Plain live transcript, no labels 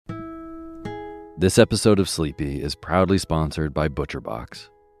This episode of Sleepy is proudly sponsored by ButcherBox.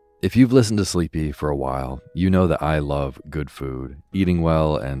 If you've listened to Sleepy for a while, you know that I love good food, eating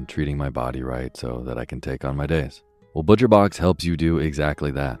well, and treating my body right so that I can take on my days. Well, ButcherBox helps you do exactly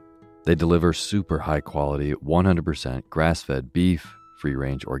that. They deliver super high quality, 100% grass-fed beef,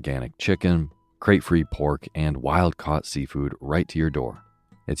 free-range organic chicken, crate-free pork, and wild-caught seafood right to your door.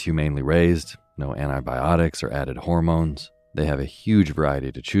 It's humanely raised, no antibiotics or added hormones. They have a huge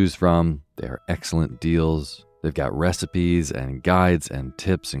variety to choose from. They are excellent deals. They've got recipes and guides and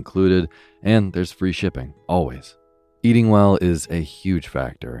tips included, and there's free shipping, always. Eating well is a huge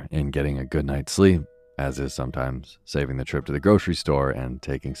factor in getting a good night's sleep, as is sometimes saving the trip to the grocery store and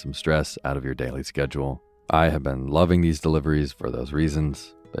taking some stress out of your daily schedule. I have been loving these deliveries for those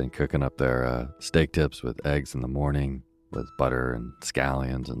reasons. Been cooking up their steak tips with eggs in the morning with butter and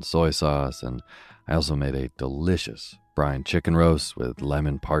scallions and soy sauce, and I also made a delicious brine chicken roast with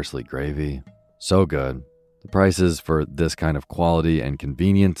lemon parsley gravy. So good. The prices for this kind of quality and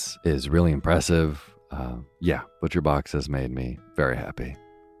convenience is really impressive. ButcherBox has made me very happy.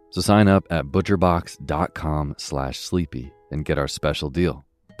 So sign up at butcherbox.com/sleepy and get our special deal.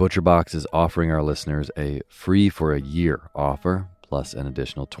 ButcherBox is offering our listeners a free for a year offer, plus an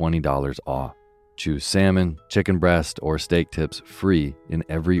additional $20 off. Choose salmon, chicken breast, or steak tips free in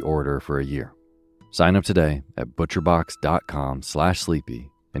every order for a year. Sign up today at butcherbox.com/sleepy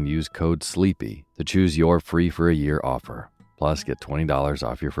and use code SLEEPY to choose your free for a year offer. Plus, get $20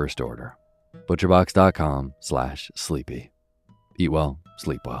 off your first order. butcherbox.com/sleepy. Eat well,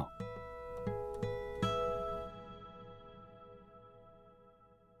 sleep well.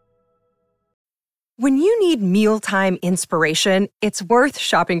 When you need mealtime inspiration, it's worth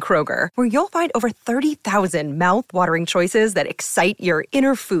shopping Kroger, where you'll find over 30,000 mouth-watering choices that excite your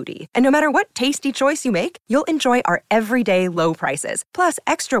inner foodie. And no matter what tasty choice you make, you'll enjoy our everyday low prices, plus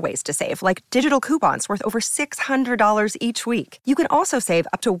extra ways to save, like digital coupons worth over $600 each week. You can also save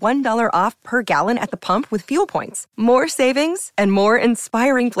up to $1 off per gallon at the pump with fuel points. More savings and more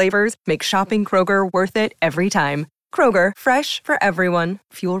inspiring flavors make shopping Kroger worth it every time. Kroger, fresh for everyone.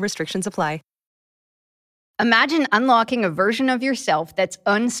 Fuel restrictions apply. Imagine unlocking a version of yourself that's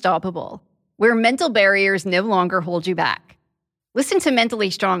unstoppable, where mental barriers no longer hold you back. Listen to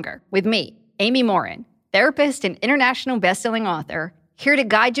Mentally Stronger with me, Amy Morin, therapist and international best-selling author, here to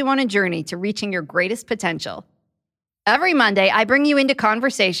guide you on a journey to reaching your greatest potential. Every Monday, I bring you into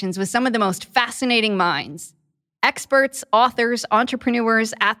conversations with some of the most fascinating minds. Experts, authors,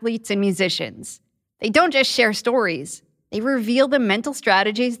 entrepreneurs, athletes, and musicians. They don't just share stories. They reveal the mental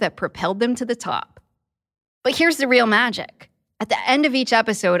strategies that propelled them to the top. But here's the real magic. At the end of each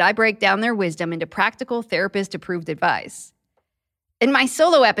episode, I break down their wisdom into practical therapist-approved advice. In my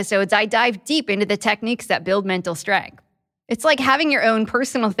solo episodes, I dive deep into the techniques that build mental strength. It's like having your own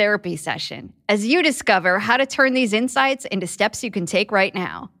personal therapy session as you discover how to turn these insights into steps you can take right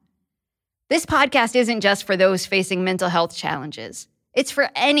now. This podcast isn't just for those facing mental health challenges. It's for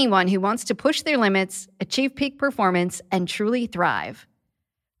anyone who wants to push their limits, achieve peak performance, and truly thrive.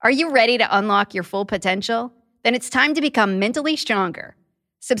 Are you ready to unlock your full potential? Then it's time to become mentally stronger.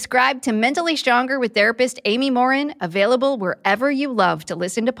 Subscribe to Mentally Stronger with therapist Amy Morin, available wherever you love to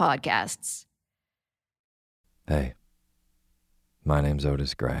listen to podcasts. Hey, my name's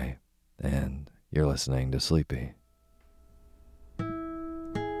Otis Gray, and you're listening to Sleepy. A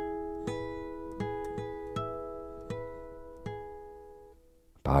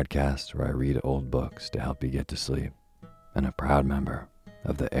podcast where I read old books to help you get to sleep, and a proud member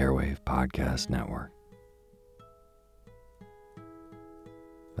of the Airwave Podcast Network.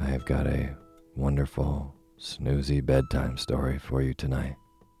 I have got a wonderful, snoozy bedtime story for you tonight.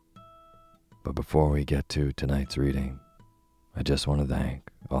 But before we get to tonight's reading, I just want to thank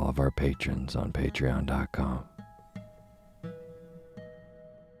all of our patrons on patreon.com.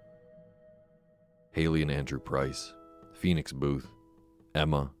 Haley and Andrew Price, Phoenix Booth,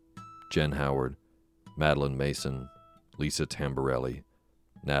 Emma, Jen Howard, Madeline Mason, Lisa Tamborelli,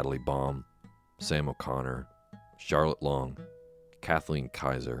 Natalie Baum, Sam O'Connor, Charlotte Long, Kathleen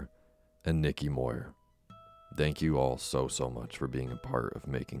Kaiser, and Nikki Moyer. Thank you all so much for being a part of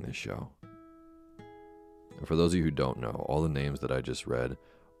making this show. And for those of you who don't know, all the names that I just read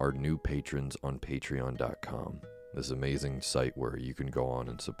are new patrons on patreon.com, this amazing site where you can go on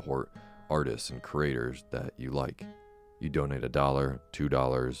and support artists and creators that you like. You donate $1,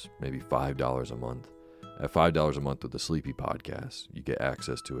 $2, maybe $5 a month. At $5 a month with the Sleepy Podcast, you get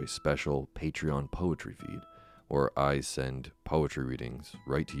access to a special Patreon poetry feed where I send poetry readings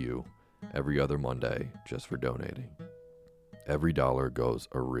right to you every other Monday just for donating. Every dollar goes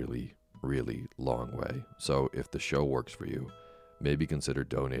a really long way. So if the show works for you, maybe consider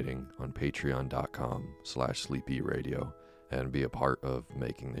donating on patreon.com/sleepyradio and be a part of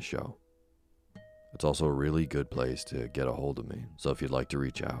making the show. It's also a really good place to get a hold of me, so if you'd like to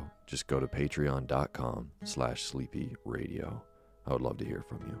reach out, just go to patreon.com/sleepyradio. I would love to hear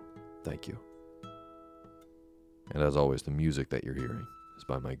from you. Thank you. And as always, the music that you're hearing is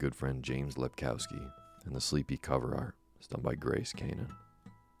by my good friend James Lepkowski, and the Sleepy cover art is done by Grace Kanan.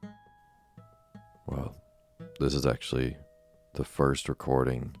 Well, this is actually the first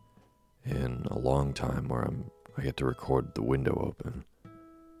recording in a long time where I get to record with the window open.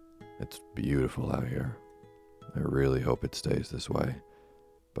 It's beautiful out here. I really hope it stays this way,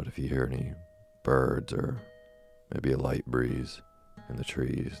 but if you hear any birds or maybe a light breeze in the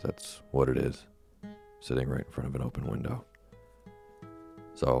trees, that's what it is, sitting right in front of an open window.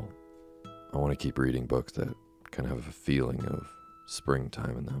 So, I want to keep reading books that kind of have a feeling of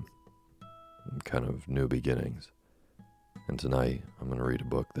springtime in them, and kind of new beginnings. And tonight, I'm going to read a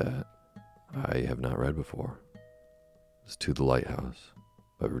book that I have not read before. It's To the Lighthouse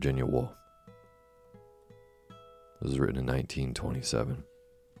by Virginia Woolf. It was written in 1927. It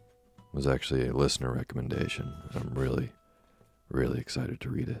was actually a listener recommendation, and I'm really, really excited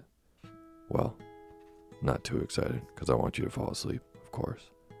to read it. Well, not too excited, because I want you to fall asleep, of course.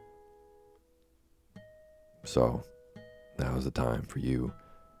 So, now is the time for you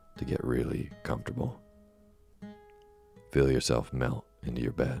to get really comfortable. Feel yourself melt into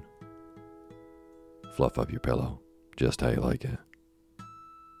your bed. Fluff up your pillow just how you like it.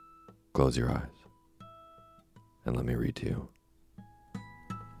 Close your eyes and let me read to you.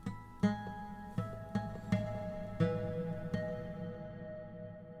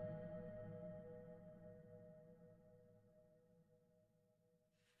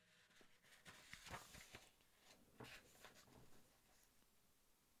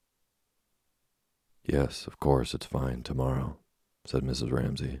 Yes, of course, it's fine tomorrow, said Mrs.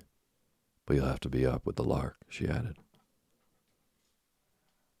 Ramsay. But you'll have to be up with the lark, she added.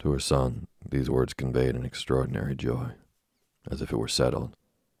 To her son, these words conveyed an extraordinary joy. As if it were settled,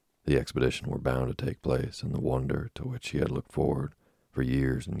 the expedition were bound to take place, and the wonder to which he had looked forward for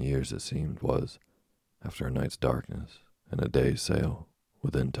years and years, it seemed, was, after a night's darkness and a day's sail,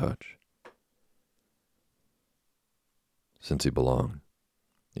 within touch. Since he belonged,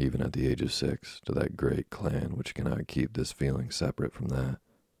 even at the age of 6, to that great clan which cannot keep this feeling separate from that,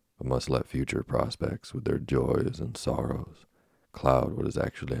 but must let future prospects, with their joys and sorrows, cloud what is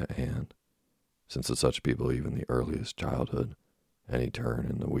actually at hand, since to such people even the earliest childhood, any turn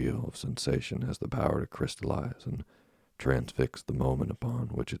in the wheel of sensation has the power to crystallize and transfix the moment upon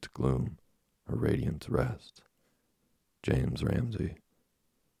which its gloom or radiance rests. James Ramsay,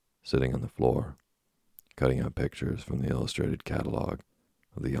 sitting on the floor, cutting out pictures from the illustrated catalog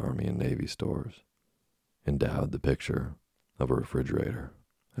of the Army and Navy stores, endowed the picture of a refrigerator,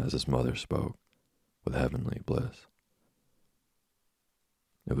 as his mother spoke, with heavenly bliss.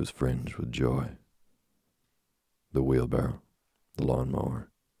 It was fringed with joy. The wheelbarrow, the lawnmower,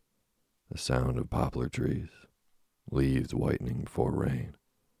 the sound of poplar trees, leaves whitening before rain,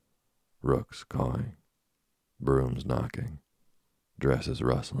 rooks cawing, brooms knocking, dresses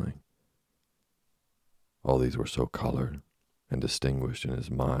rustling. All these were so colored and distinguished in his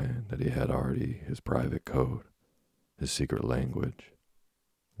mind that he had already his private code, his secret language,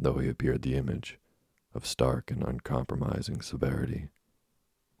 though he appeared the image of stark and uncompromising severity,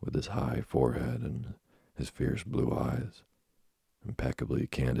 with his high forehead and his fierce blue eyes, impeccably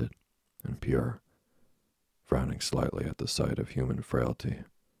candid and pure, frowning slightly at the sight of human frailty,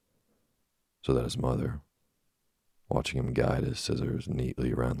 so that his mother, watching him guide his scissors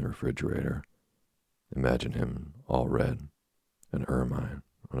neatly around the refrigerator, imagined him all red and ermine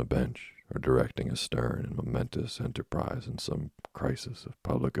on a bench or directing a stern and momentous enterprise in some crisis of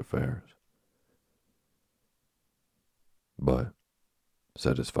public affairs. But,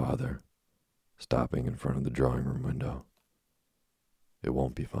 said his father, stopping in front of the drawing-room window, it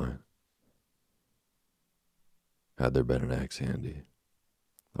won't be fine. Had there been an axe handy,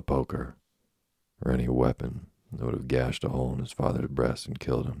 a poker, or any weapon that would have gashed a hole in his father's breast and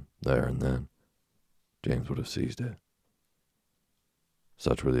killed him there and then, James would have seized it.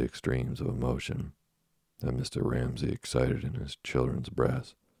 Such were the extremes of emotion that Mr. Ramsay excited in his children's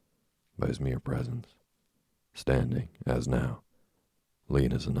breasts by his mere presence, standing, as now,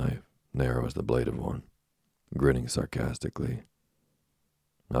 lean as a knife, narrow as the blade of one, grinning sarcastically,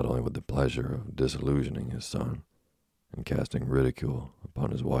 not only with the pleasure of disillusioning his son and casting ridicule upon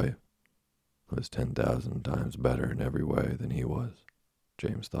his wife, who was 10,000 times better in every way than he was,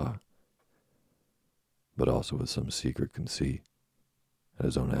 James thought, but also with some secret conceit at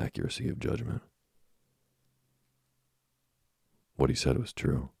his own accuracy of judgment. What he said was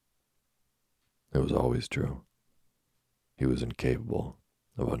true. It was always true. He was incapable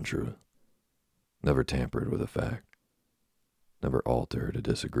of untruth, never tampered with a fact, never altered a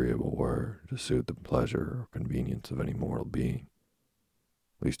disagreeable word to suit the pleasure or convenience of any mortal being,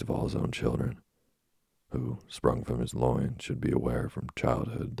 least of all his own children, who, sprung from his loins, should be aware from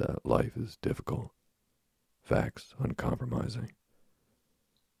childhood that life is difficult, facts uncompromising,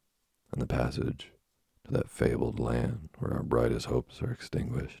 and the passage to that fabled land where our brightest hopes are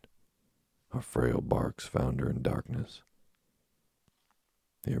extinguished, our frail barks founder in darkness.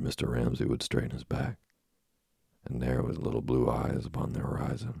 Here Mr. Ramsay would straighten his back and narrow his little blue eyes upon the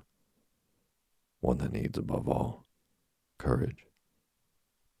horizon, one that needs above all courage,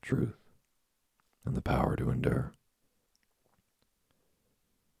 truth, and the power to endure.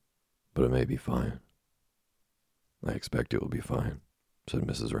 But it may be fine. I expect it will be fine, said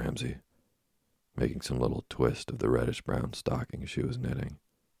Mrs. Ramsay, making some little twist of the reddish-brown stocking she was knitting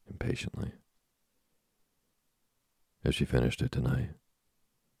impatiently. If she finished it tonight,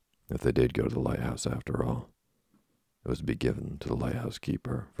 if they did go to the lighthouse after all, it was to be given to the lighthouse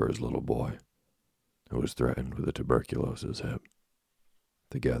keeper for his little boy, who was threatened with a tuberculosis hip,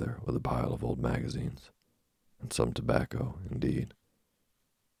 together with a pile of old magazines, and some tobacco, indeed,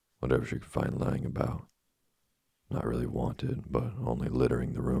 whatever she could find lying about, not really wanted, but only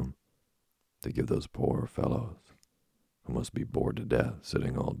littering the room, to give those poor fellows, who must be bored to death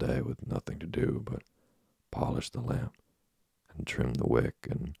sitting all day with nothing to do but polish the lamp, and trim the wick,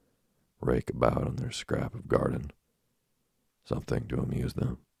 and rake about on their scrap of garden, something to amuse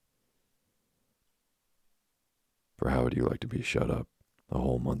them. For how would you like to be shut up a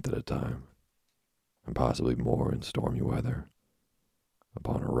whole month at a time, and possibly more in stormy weather,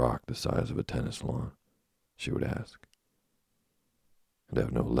 upon a rock the size of a tennis lawn, she would ask, and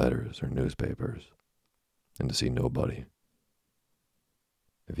have no letters or newspapers, and to see nobody?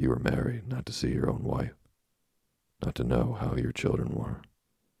 If you were married, not to see your own wife, not to know how your children were,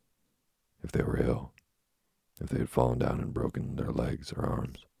 if they were ill, if they had fallen down and broken their legs or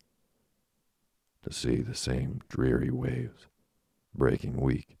arms, to see the same dreary waves breaking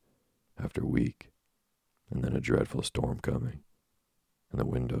week after week, and then a dreadful storm coming, and the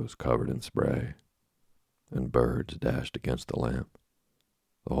windows covered in spray, and birds dashed against the lamp,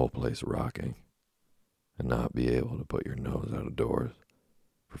 the whole place rocking, and not be able to put your nose out of doors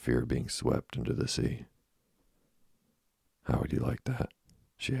for fear of being swept into the sea. How would you like that?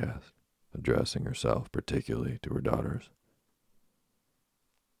 She asked, addressing herself particularly to her daughters.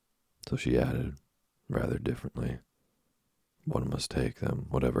 So she added, rather differently, one must take them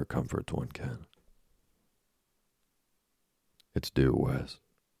whatever comforts one can. It's due, Wes,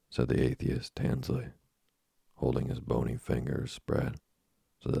 said the atheist Tansley, holding his bony fingers spread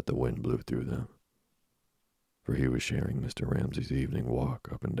so that the wind blew through them, for he was sharing Mr. Ramsay's evening walk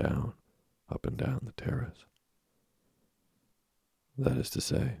up and down the terrace. That is to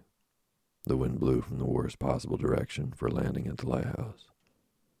say, the wind blew from the worst possible direction for landing at the lighthouse.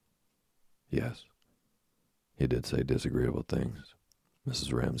 Yes, he did say disagreeable things,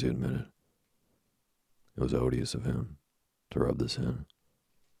 Mrs. Ramsay admitted. It was odious of him to rub this in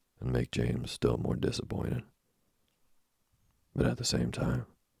and make James still more disappointed. But at the same time,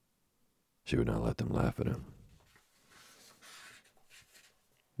 she would not let them laugh at him.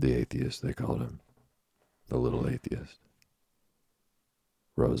 The atheist, they called him. The little atheist.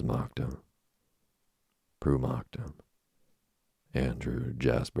 Rose mocked him. Prue mocked him. Andrew,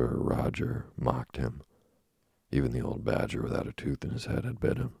 Jasper, Roger mocked him. Even the old badger without a tooth in his head had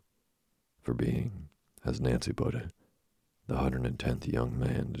bid him, for being, as Nancy put it, the 110th young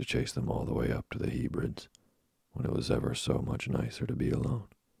man to chase them all the way up to the Hebrides, when it was ever so much nicer to be alone.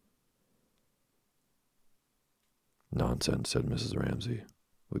 Nonsense, said Mrs. Ramsay,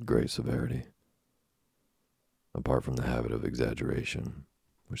 with great severity. Apart from the habit of exaggeration,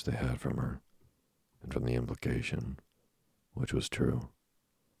 which they had from her, and from the implication, which was true,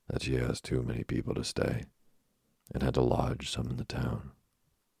 that she asked too many people to stay, and had to lodge some in the town,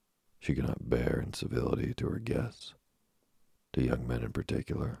 she could not bear incivility to her guests, to young men in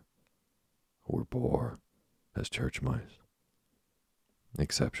particular, who were poor as church mice.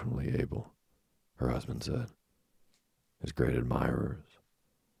 Exceptionally able, her husband said, his great admirers,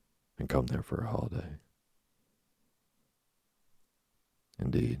 and come there for a holiday.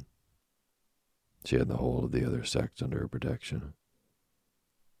 Indeed, she had the whole of the other sex under her protection,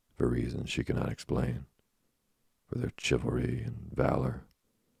 for reasons she could not explain, for their chivalry and valor,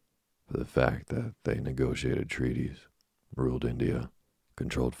 for the fact that they negotiated treaties, ruled India,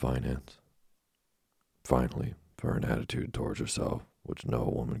 controlled finance. Finally, for an attitude towards herself which no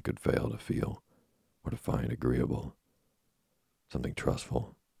woman could fail to feel or to find agreeable, something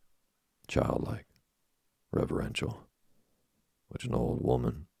trustful, childlike, reverential, which an old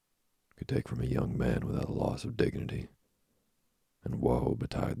woman could take from a young man without a loss of dignity. And woe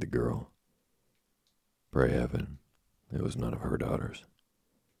betide the girl. Pray heaven it was none of her daughters,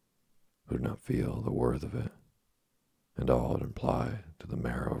 who did not feel the worth of it, and all it implied to the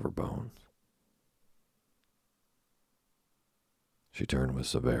marrow of her bones. She turned with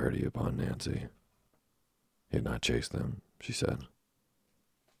severity upon Nancy. He had not chased them, she said.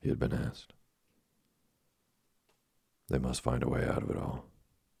 He had been asked. They must find a way out of it all.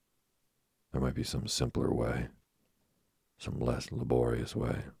 There might be some simpler way, some less laborious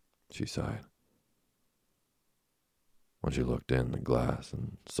way, she sighed. When she looked in the glass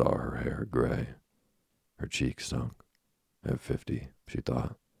and saw her hair gray, her cheeks sunk, at 50, she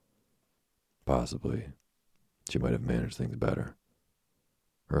thought. Possibly, she might have managed things better.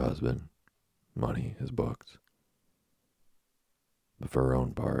 Her husband, money, his books. But for her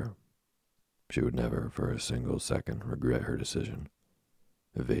own part, she would never for a single second regret her decision,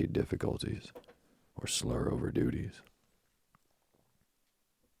 evade difficulties, or slur over duties.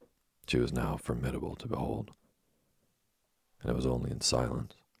 She was now formidable to behold, and it was only in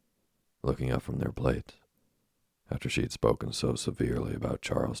silence, looking up from their plates, after she had spoken so severely about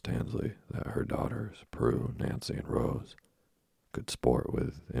Charles Tansley that her daughters, Prue, Nancy, and Rose, could sport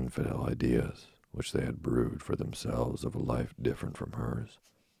with infidel ideas which they had brewed for themselves of a life different from hers,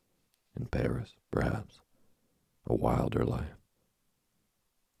 in Paris, perhaps, a wilder life,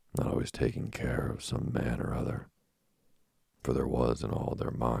 not always taking care of some man or other, for there was in all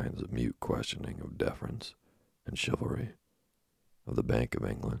their minds a mute questioning of deference and chivalry, of the Bank of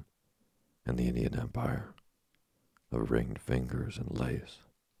England and the Indian Empire, of ringed fingers and lace.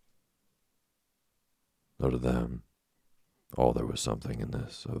 Though to them, all there was something in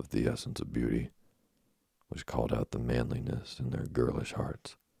this of the essence of beauty, which called out the manliness in their girlish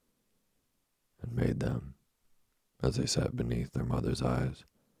hearts, and made them, as they sat beneath their mother's eyes,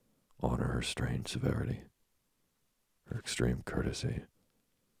 honor her strange severity, her extreme courtesy,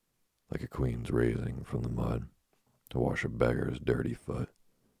 like a queen's raising from the mud to wash a beggar's dirty foot,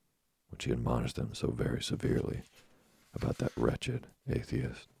 when she admonished them so very severely about that wretched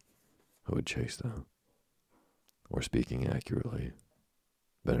atheist who had chased them, or speaking accurately,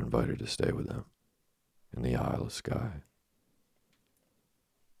 been invited to stay with them in the Isle of Skye.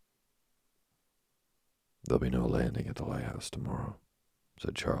 There'll be no landing at the lighthouse tomorrow,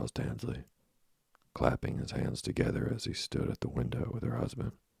 said Charles Tansley, clapping his hands together as he stood at the window with her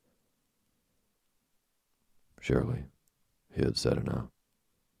husband. Surely, he had said enough.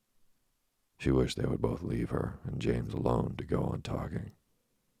 She wished they would both leave her and James alone to go on talking.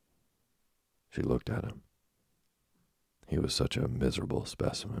 She looked at him. He was such a miserable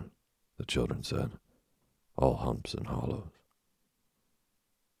specimen, the children said, all humps and hollows.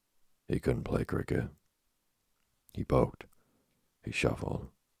 He couldn't play cricket. He poked. He shuffled.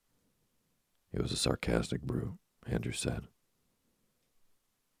 He was a sarcastic brute, Andrew said.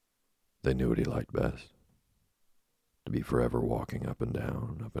 They knew what he liked best. To be forever walking up and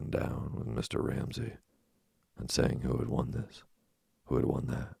down with Mr. Ramsay, and saying who had won this, who had won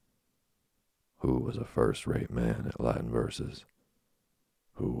that, who was a first-rate man at Latin verses,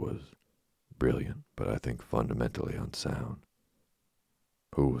 who was brilliant but I think fundamentally unsound,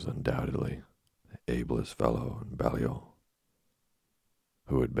 who was undoubtedly the ablest fellow in Balliol,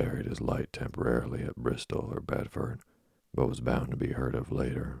 who had buried his light temporarily at Bristol or Bedford, but was bound to be heard of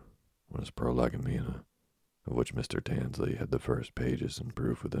later when his Prolegomena, of which Mr. Tansley had the first pages in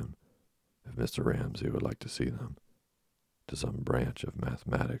proof with him, if Mr. Ramsay would like to see them, to some branch of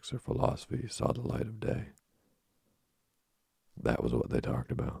mathematics or philosophy saw the light of day. That was what they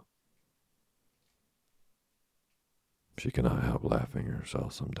talked about. She could not help laughing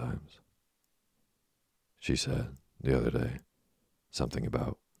herself sometimes. She said, the other day, something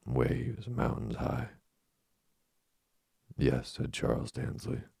about waves mountains high. Yes, said Charles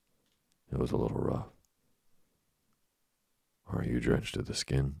Tansley. It was a little rough. Are you drenched to the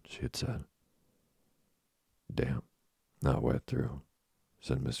skin? She had said. Damp, not wet through,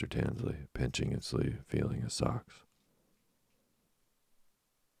 said Mr. Tansley, pinching his sleeve, feeling his socks.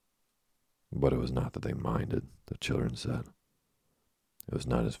 But it was not that they minded, the children said. It was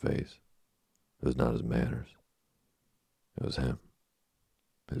not his face. It was not his manners. It was him,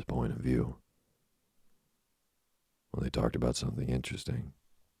 his point of view. When they talked about something interesting,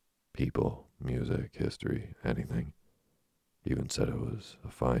 people, music, history, anything, even said it was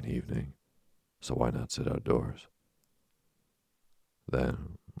a fine evening, so why not sit outdoors?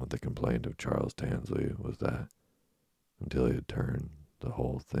 Then, what they complained of Charles Tansley was that, until he had turned the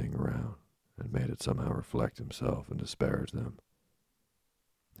whole thing around and made it somehow reflect himself and disparage them,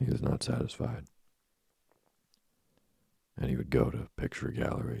 He was not satisfied. And he would go to picture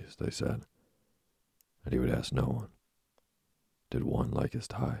galleries, they said, and he would ask no one, did one like his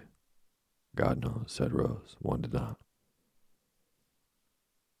tie? God knows, said Rose, one did not.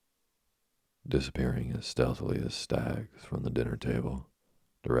 Disappearing as stealthily as stags from the dinner table,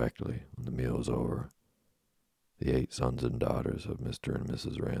 directly when the meal was over, the 8 sons and daughters of Mr. and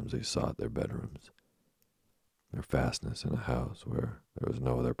Mrs. Ramsay sought their bedrooms. Their fastness in a house where there was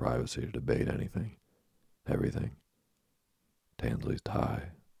no other privacy to debate anything, everything. Tansley's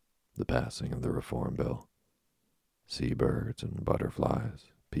tie, the passing of the Reform Bill, seabirds and butterflies,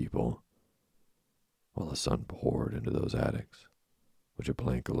 people, while the sun poured into those attics, which a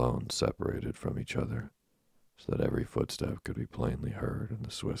plank alone separated from each other, so that every footstep could be plainly heard, and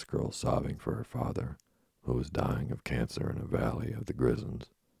the Swiss girl sobbing for her father, who was dying of cancer in a valley of the Grisons,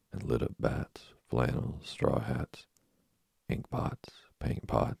 and lit up bats, flannels, straw hats, ink pots, paint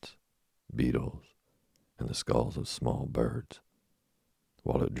pots, beetles, and the skulls of small birds,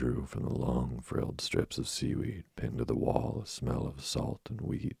 while it drew from the long frilled strips of seaweed pinned to the wall a smell of salt and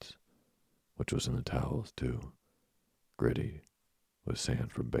weeds, which was in the towels too, gritty with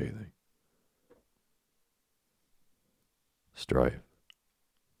sand from bathing. Strife,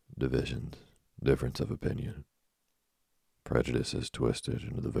 divisions, difference of opinion, prejudices twisted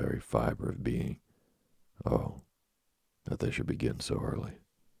into the very fiber of being. Oh, that they should begin so early,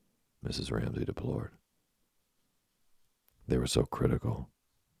 Mrs. Ramsay deplored. They were so critical,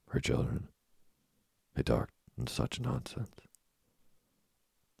 her children. They talked in such nonsense.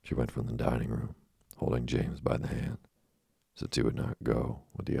 She went from the dining room, holding James by the hand, since he would not go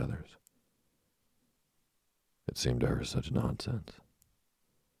with the others. It seemed to her such nonsense.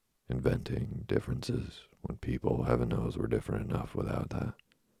 Inventing differences when people, heaven knows, were different enough without that.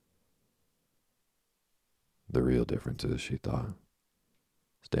 The real differences, she thought,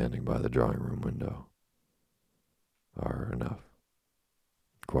 standing by the drawing room window, are enough.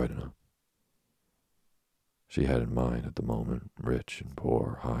 Quite enough. She had in mind at the moment rich and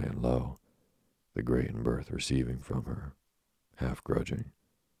poor, high and low, the great and birth receiving from her, half grudging,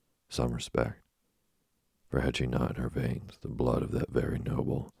 some respect, for had she not in her veins the blood of that very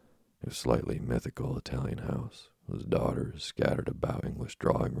noble, if slightly mythical Italian house, whose daughters, scattered about English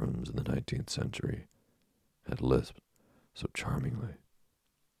drawing rooms in the 19th century, had lisped so charmingly,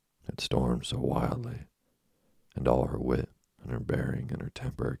 had stormed so wildly, and all her wit and her bearing and her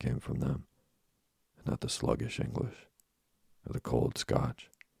temper came from them, and not the sluggish English or the cold Scotch.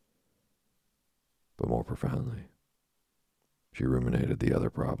 But more profoundly, she ruminated the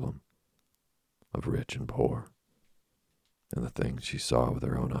other problem of rich and poor, and the things she saw with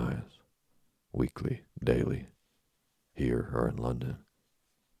her own eyes, weekly, daily, here or in London.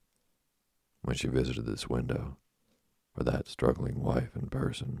 When she visited this window, or that struggling wife in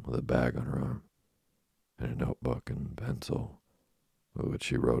person with a bag on her arm, and a notebook and pencil, with which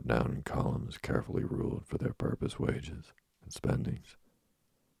she wrote down in columns carefully ruled for their purpose wages and spendings,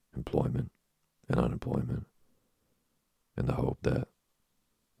 employment and unemployment, in the hope that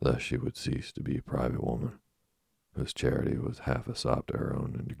thus she would cease to be a private woman, whose charity was half a sop to her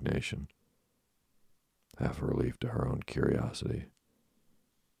own indignation, half a relief to her own curiosity,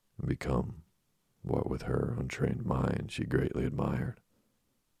 and become what with her untrained mind she greatly admired,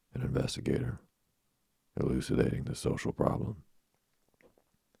 an investigator, elucidating the social problem.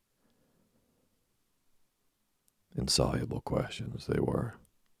 Insoluble questions they were,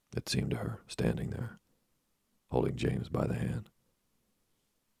 it seemed to her, standing there, holding James by the hand.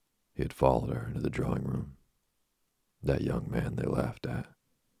 He had followed her into the drawing room. That young man they laughed at.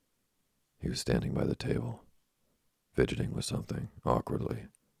 He was standing by the table, fidgeting with something, awkwardly,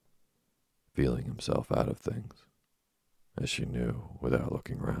 feeling himself out of things, as she knew without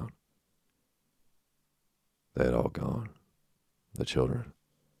looking round. They had all gone, the children,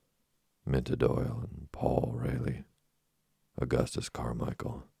 Minta Doyle and Paul Rayleigh, Augustus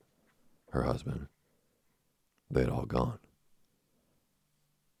Carmichael, her husband. They had all gone.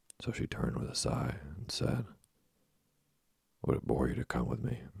 So she turned with a sigh and said, "Would it bore you to come with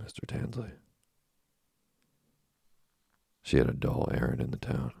me, Mr. Tansley?" She had a dull errand in the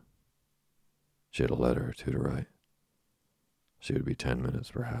town. She had a letter or two to write. She would be 10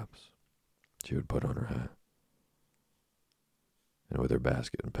 minutes, perhaps. She would put on her hat. And with her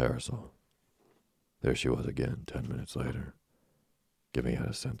basket and parasol, there she was again 10 minutes later, giving out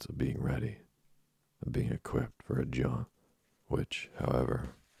a sense of being ready, of being equipped for a jaunt, which,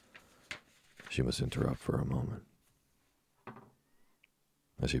 however, she must interrupt for a moment.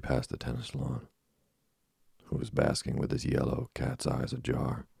 As she passed the tennis lawn, who was basking with his yellow cat's eyes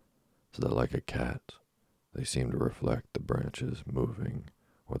ajar, so that like a cat they seemed to reflect the branches moving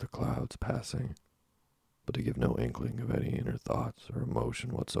clouds passing, but to give no inkling of any inner thoughts or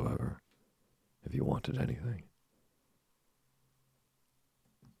emotion whatsoever, if he wanted anything.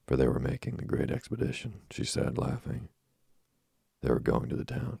 For they were making the great expedition, she said, laughing. They were going to the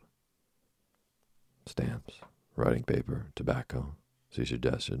town. Stamps, writing paper, tobacco, she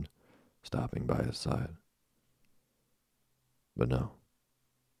suggested, stopping by his side. But no,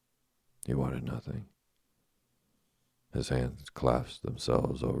 he wanted nothing. His hands clasped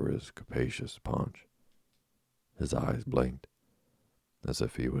themselves over his capacious paunch. His eyes blinked, as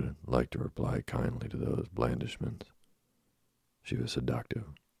if he would like to reply kindly to those blandishments. She was seductive,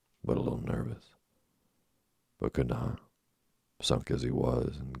 but a little nervous, but could not, sunk as he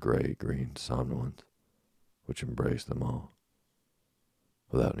was in gray-green somnolence, which embraced them all,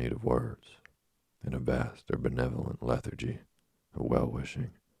 without need of words, in a vast or benevolent lethargy of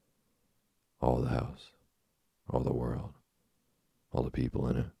well-wishing. All the house, all the world, all the people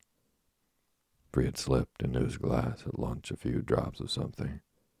in it. For he had slipped into his glass at lunch a few drops of something,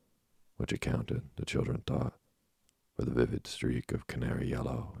 which accounted, the children thought, for the vivid streak of canary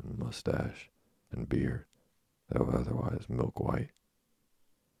yellow in mustache and beard that was otherwise milk white.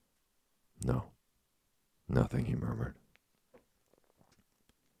 No, nothing, he murmured.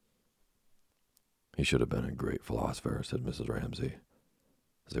 He should have been a great philosopher, said Mrs. Ramsay,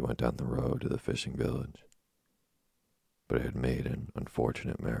 as they went down the road to the fishing village. But he had made an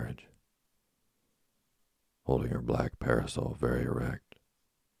unfortunate marriage. Holding her black parasol very erect,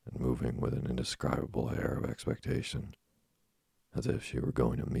 and moving with an indescribable air of expectation, as if she were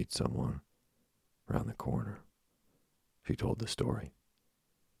going to meet someone round the corner, she told the story.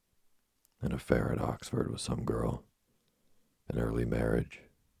 An affair at Oxford with some girl, an early marriage,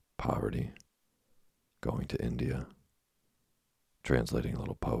 poverty, going to India, translating a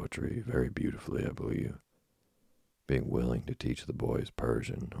little poetry very beautifully, I believe, being willing to teach the boys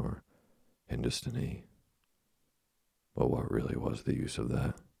Persian or Hindustani. But what really was the use of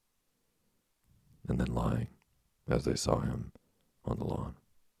that? And then lying, as they saw him on the lawn.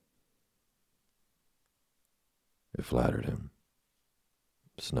 It flattered him,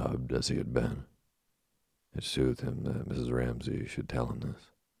 snubbed as he had been. It soothed him that Mrs. Ramsay should tell him this.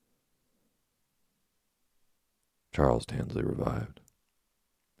 Charles Tansley revived,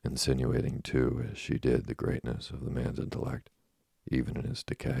 insinuating too as she did the greatness of the man's intellect, even in his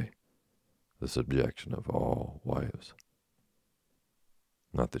decay, the subjection of all wives.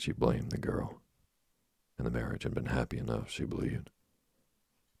 Not that she blamed the girl, and the marriage had been happy enough, she believed,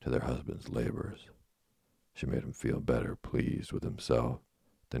 to their husband's labors. She made him feel better pleased with himself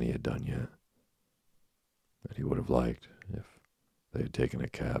than he had done yet, and he would have liked, if they had taken a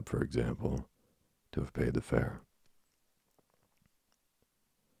cab, for example, to have paid the fare.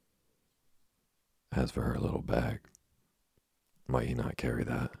 As for her little bag, might he not carry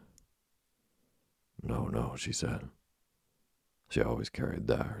that? No, no, she said. She always carried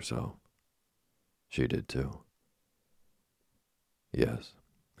that herself. She did too. Yes,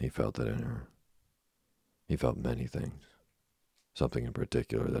 he felt it in her. He felt many things, something in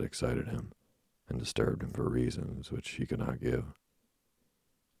particular that excited him and disturbed him for reasons which he could not give.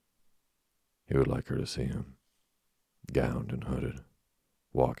 He would like her to see him, gowned and hooded,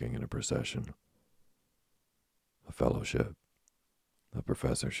 walking in a procession, a fellowship, a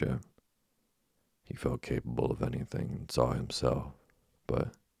professorship. He felt capable of anything and saw himself, but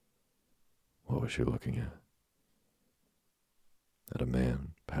what was she looking at? At a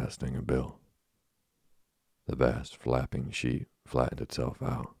man passing a bill. The vast flapping sheet flattened itself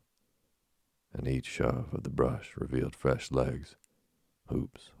out, and each shove of the brush revealed fresh legs,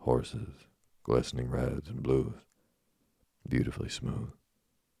 hoops, horses, glistening reds and blues, beautifully smooth,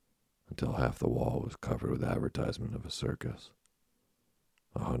 until half the wall was covered with advertisement of a circus.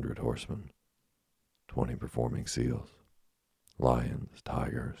 100 horsemen, 20 performing seals, lions,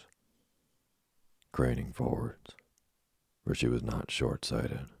 tigers, craning forwards, for she was not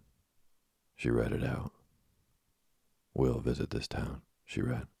short-sighted. She read it out. Will visit this town, she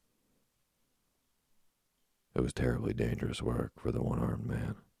read. It was terribly dangerous work for the one-armed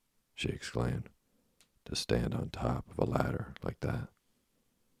man, she exclaimed, to stand on top of a ladder like that.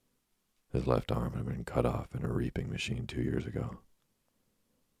 His left arm had been cut off in a reaping machine 2 years ago.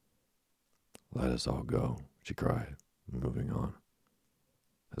 Let us all go, she cried, moving on,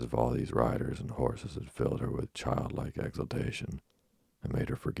 as if all these riders and horses had filled her with childlike exultation and made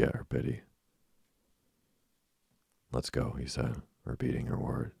her forget her pity. Let's go, he said, repeating her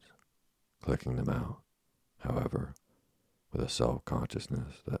words, clicking them out, however, with a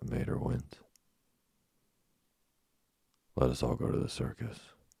self-consciousness that made her wince. Let us all go to the circus.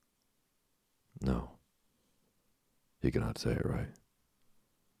 No, he could not say it right.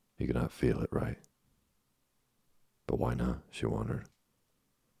 He could not feel it right. But why not, she wondered.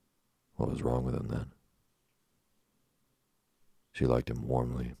 What was wrong with him then? She liked him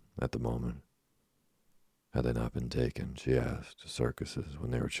warmly at the moment. Had they not been taken, she asked, to circuses when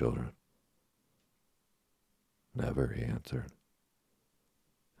they were children? Never, he answered,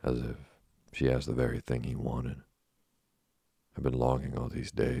 as if she asked the very thing he wanted. I've been longing all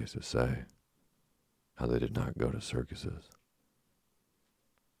these days to say how they did not go to circuses.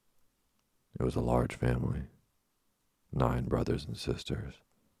 It was a large family, 9 brothers and sisters,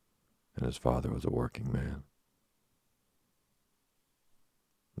 and his father was a working man.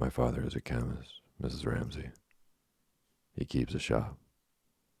 My father is a chemist, Mrs. Ramsay. He keeps a shop.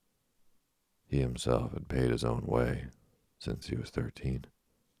 He himself had paid his own way since he was 13.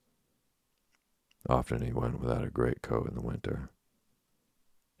 Often he went without a greatcoat in the winter.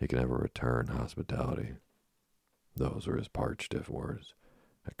 He could never return hospitality. Those were his parch-stiff words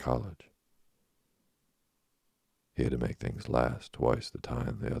at college. He had to make things last twice the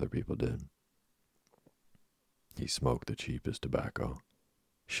time the other people did. He smoked the cheapest tobacco,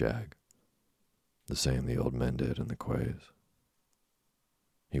 shag, the same the old men did in the quays.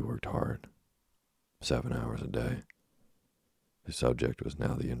 He worked hard, 7 hours a day. His subject was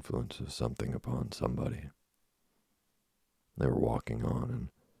now the influence of something upon somebody. They were walking on,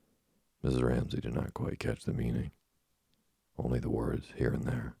 and Mrs. Ramsay did not quite catch the meaning, only the words here and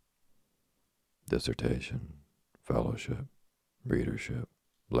there. Dissertation, fellowship, readership,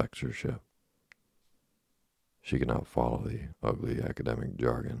 lectureship. She could not follow the ugly academic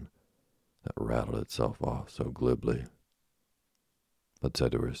jargon that rattled itself off so glibly, but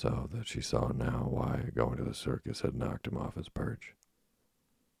said to herself that she saw now why going to the circus had knocked him off his perch.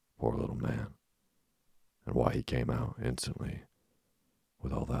 Poor little man, and why he came out instantly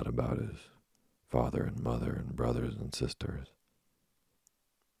with all that about his father and mother and brothers and sisters.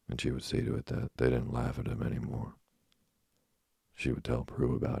 And she would see to it that they didn't laugh at him anymore. She would tell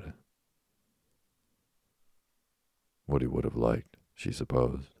Prue about it. What he would have liked, she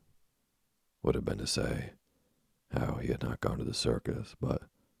supposed, would have been to say how he had not gone to the circus, but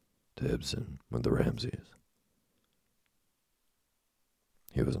to Ibsen with the Ramsays.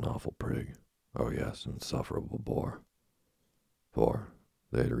 He was an awful prig. Oh yes, insufferable bore. For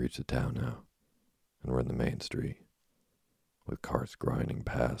they had reached the town now, and were in the main street, with carts grinding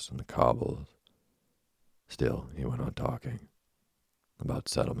past in the cobbles. Still, he went on talking about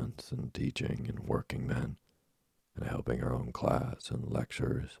settlements and teaching and working men, and helping her own class and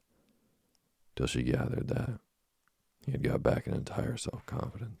lectures, till she gathered that he had got back an entire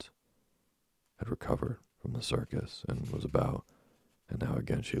self-confidence, had recovered from the circus, and was about, and now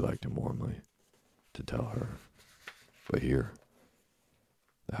again she liked him warmly, to tell her. But here,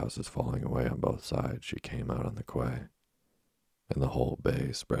 the house is falling away on both sides. She came out on the quay, and the whole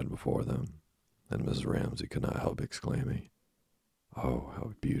bay spread before them, and Mrs. Ramsay could not help exclaiming, "Oh,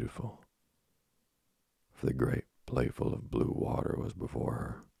 how beautiful!" For the great plateful of blue water was before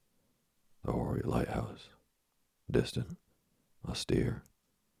her, the hoary lighthouse, distant, austere,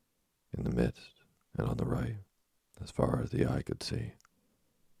 in the midst and on the right, as far as the eye could see,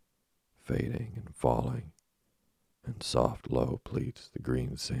 fading and falling, and soft low pleats the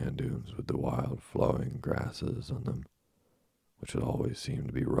green sand dunes with the wild flowing grasses on them, which had always seemed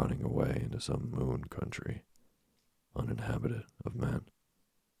to be running away into some moon country, uninhabited of men.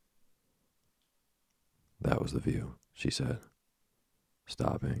 That was the view, she said,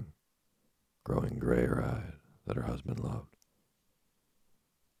 stopping, growing grayer-eyed, that her husband loved.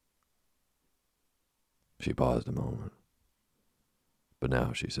 She paused a moment. But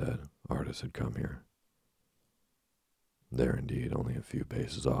now, she said, artists had come here. There, indeed, only a few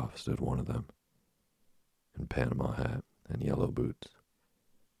paces off, stood one of them, in Panama hat and yellow boots,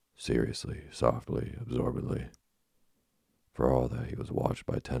 seriously, softly, absorbedly, for all that he was watched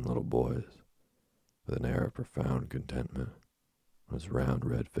by 10 little boys, with an air of profound contentment on his round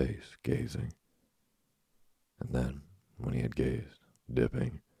red face, gazing. And then, when he had gazed,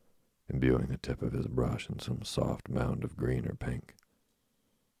 dipping, imbuing the tip of his brush in some soft mound of green or pink.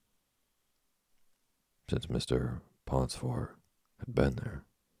 Since Mr. Pauncefort had been there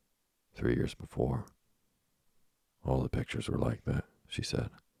 3 years before, all the pictures were like that, she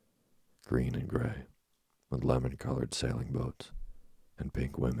said, green and gray, with lemon-colored sailing boats and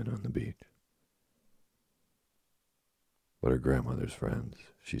pink women on the beach. But her grandmother's friends,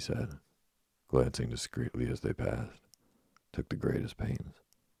 she said, glancing discreetly as they passed, took the greatest pains.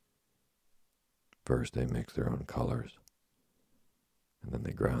 First they mixed their own colors, and then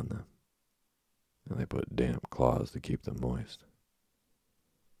they ground them, and they put damp cloths to keep them moist.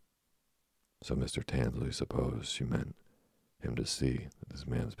 So Mr. Tansley supposed she meant him to see that this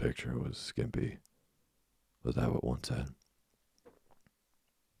man's picture was skimpy. Was that what one said?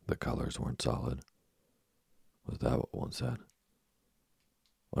 The colors weren't solid. Was that what one said?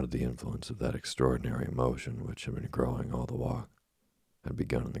 Under the influence of that extraordinary emotion which had been growing all the walk, had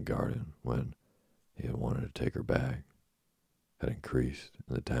begun in the garden when he had wanted to take her back, had increased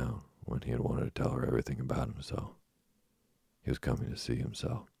in the town when he had wanted to tell her everything about himself. He was coming to see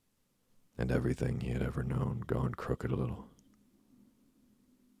himself, and everything he had ever known gone crooked a little.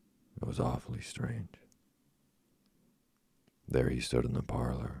 It was awfully strange. There he stood in the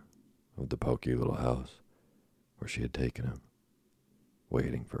parlor of the poky little house where she had taken him,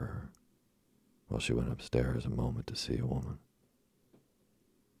 waiting for her, while she went upstairs a moment to see a woman.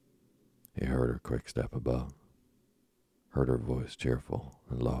 He heard her quick step above, heard her voice cheerful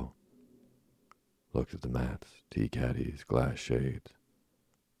and low, looked at the mats, tea caddies, glass shades,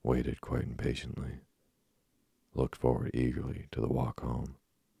 waited quite impatiently, looked forward eagerly to the walk home,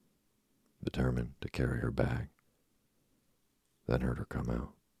 determined to carry her back, then heard her come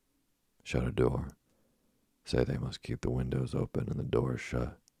out, shut a door, say they must keep the windows open and the doors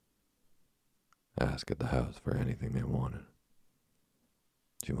shut, ask at the house for anything they wanted.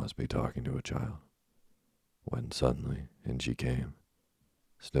 She must be talking to a child, when suddenly in she came,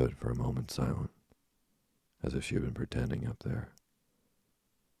 stood for a moment silent, as if she had been pretending up there,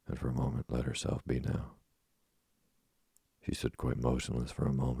 and for a moment let herself be now. She stood quite motionless for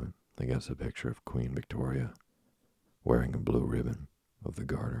a moment against a picture of Queen Victoria, wearing a blue ribbon of the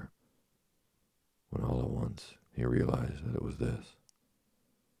garter, when all at once he realized that it was this.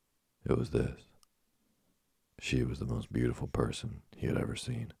 It was this. She was the most beautiful person he had ever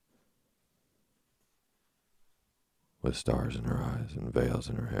seen. With stars in her eyes and veils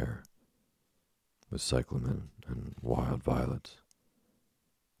in her hair, with cyclamen and wild violets.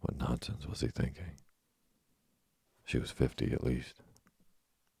 What nonsense was he thinking? She was 50 at least.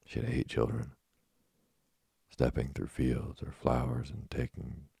 She had 8 children, stepping through fields or flowers and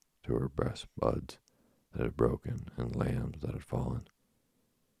taking to her breast buds that had broken and lambs that had fallen,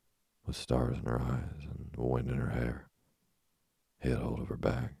 with stars in her eyes and wind in her hair. He had hold of her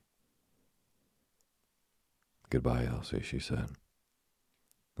back. "Goodbye, Elsie," she said,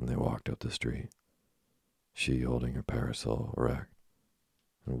 and they walked up the street, she holding her parasol erect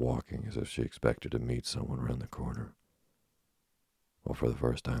and walking as if she expected to meet someone around the corner. Well, for the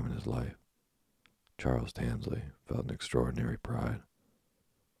first time in his life, Charles Tansley felt an extraordinary pride.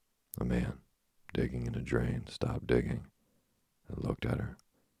 A man, digging in a drain, stopped digging and looked at her,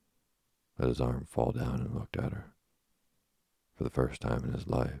 let his arm fall down and looked at her. For the first time in his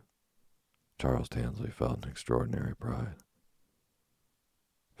life, Charles Tansley felt an extraordinary pride.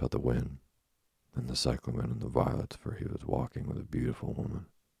 Felt the wind and the cyclamen and the violets, for he was walking with a beautiful woman.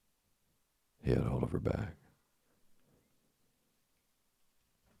 He had hold of her back.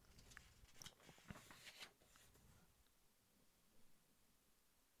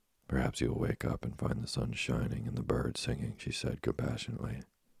 "Perhaps you will wake up and find the sun shining and the birds singing," she said compassionately,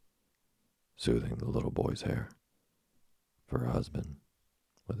 soothing the little boy's hair. For her husband,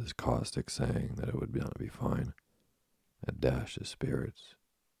 with his caustic saying that it would not be fine, had dashed his spirits,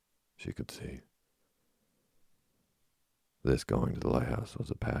 she could see. This going to the lighthouse was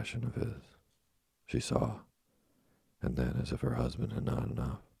a passion of his, she saw, and then, as if her husband had not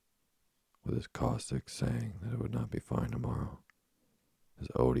enough, with his caustic saying that it would not be fine tomorrow, his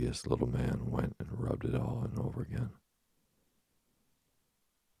odious little man went and rubbed it all in over again.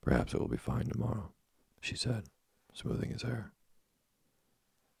 "Perhaps it will be fine tomorrow," she said, smoothing his hair.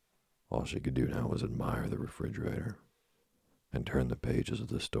 All she could do now was admire the refrigerator and turn the pages of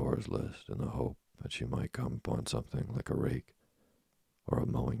the stores list in the hope that she might come upon something like a rake or a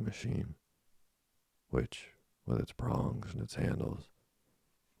mowing machine, which, with its prongs and its handles,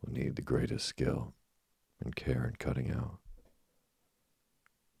 would need the greatest skill and care in cutting out.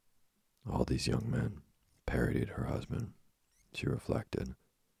 All these young men parodied her husband, she reflected.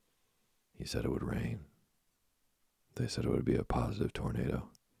 He said it would rain. They said it would be a positive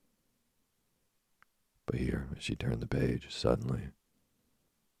tornado. But here, as she turned the page, suddenly,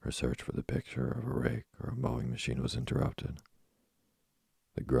 her search for the picture of a rake or a mowing machine was interrupted.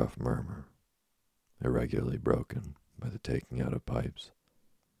 The gruff murmur, irregularly broken by the taking out of pipes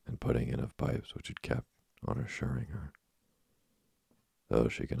and putting in of pipes which had kept on assuring her, though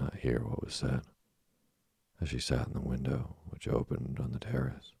she could not hear what was said, as she sat in the window which opened on the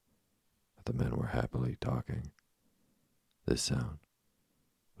terrace, that the men were happily talking. This sound,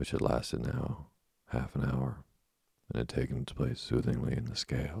 which had lasted now half an hour, and had taken its place soothingly in the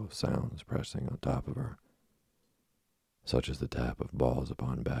scale of sounds pressing on top of her, such as the tap of balls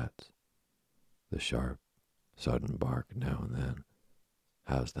upon bats, the sharp, sudden bark now and then,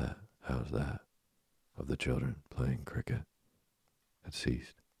 "How's that? How's that?" of the children playing cricket had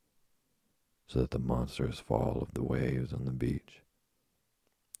ceased, so that the monstrous fall of the waves on the beach,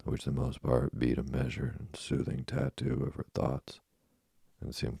 which the most part beat a measured and soothing tattoo of her thoughts,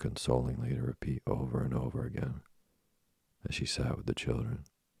 and seemed consolingly to repeat over and over again, as she sat with the children,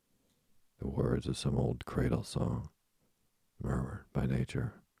 the words of some old cradle song, murmured by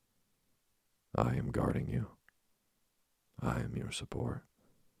nature. "I am guarding you. I am your support."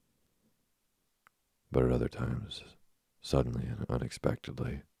 But at other times, suddenly and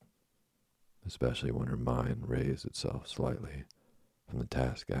unexpectedly, especially when her mind raised itself slightly from the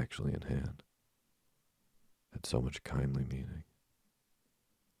task actually in hand, had so much kindly meaning.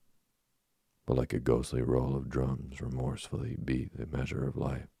 But like a ghostly roll of drums remorsefully beat the measure of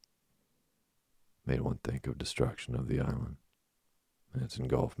life, made one think of destruction of the island and its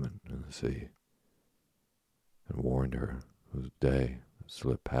engulfment in the sea, and warned her whose day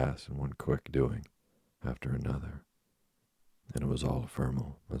slipped past in one quick doing after another, and it was all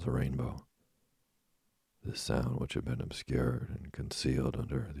ephemeral as a rainbow. This sound, which had been obscured and concealed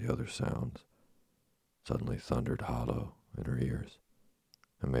under the other sounds, suddenly thundered hollow in her ears,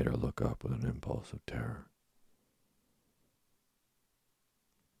 and made her look up with an impulse of terror.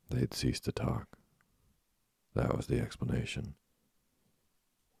 They had ceased to talk. That was the explanation,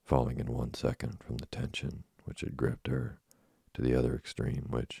 falling in 1 second from the tension which had gripped her to the other extreme,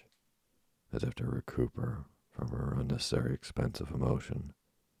 which, as if to recoup her from her unnecessary expense of emotion,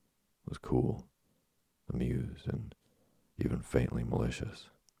 was cool, amused, and even faintly malicious.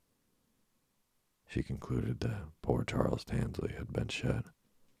 She concluded that poor Charles Tansley had been shed.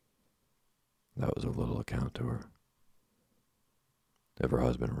 That was of little account to her. If her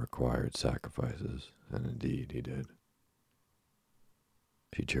husband required sacrifices, and indeed he did,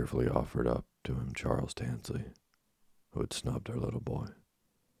 she cheerfully offered up to him Charles Tansley, who had snubbed her little boy.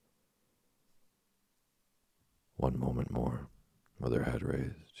 One moment more, with her head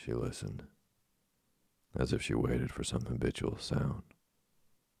raised, she listened, as if she waited for some habitual sound,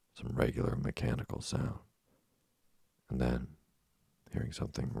 some regular mechanical sound, and then, hearing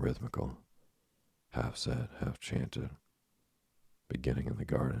something rhythmical, half said, half chanted, beginning in the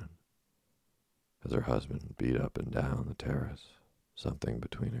garden, as her husband beat up and down the terrace, something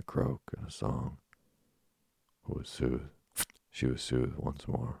between a croak and a song, she was soothed once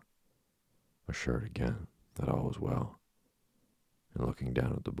more, assured again that all was well, and looking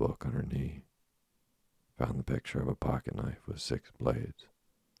down at the book on her knee, found the picture of a pocket knife with 6 blades,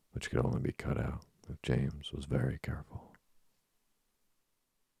 which could only be cut out if James was very careful.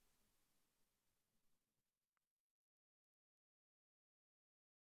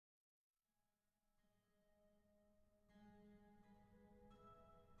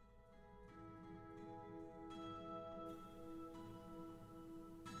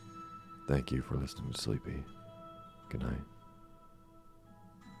 Thank you for listening to Sleepy. Good night.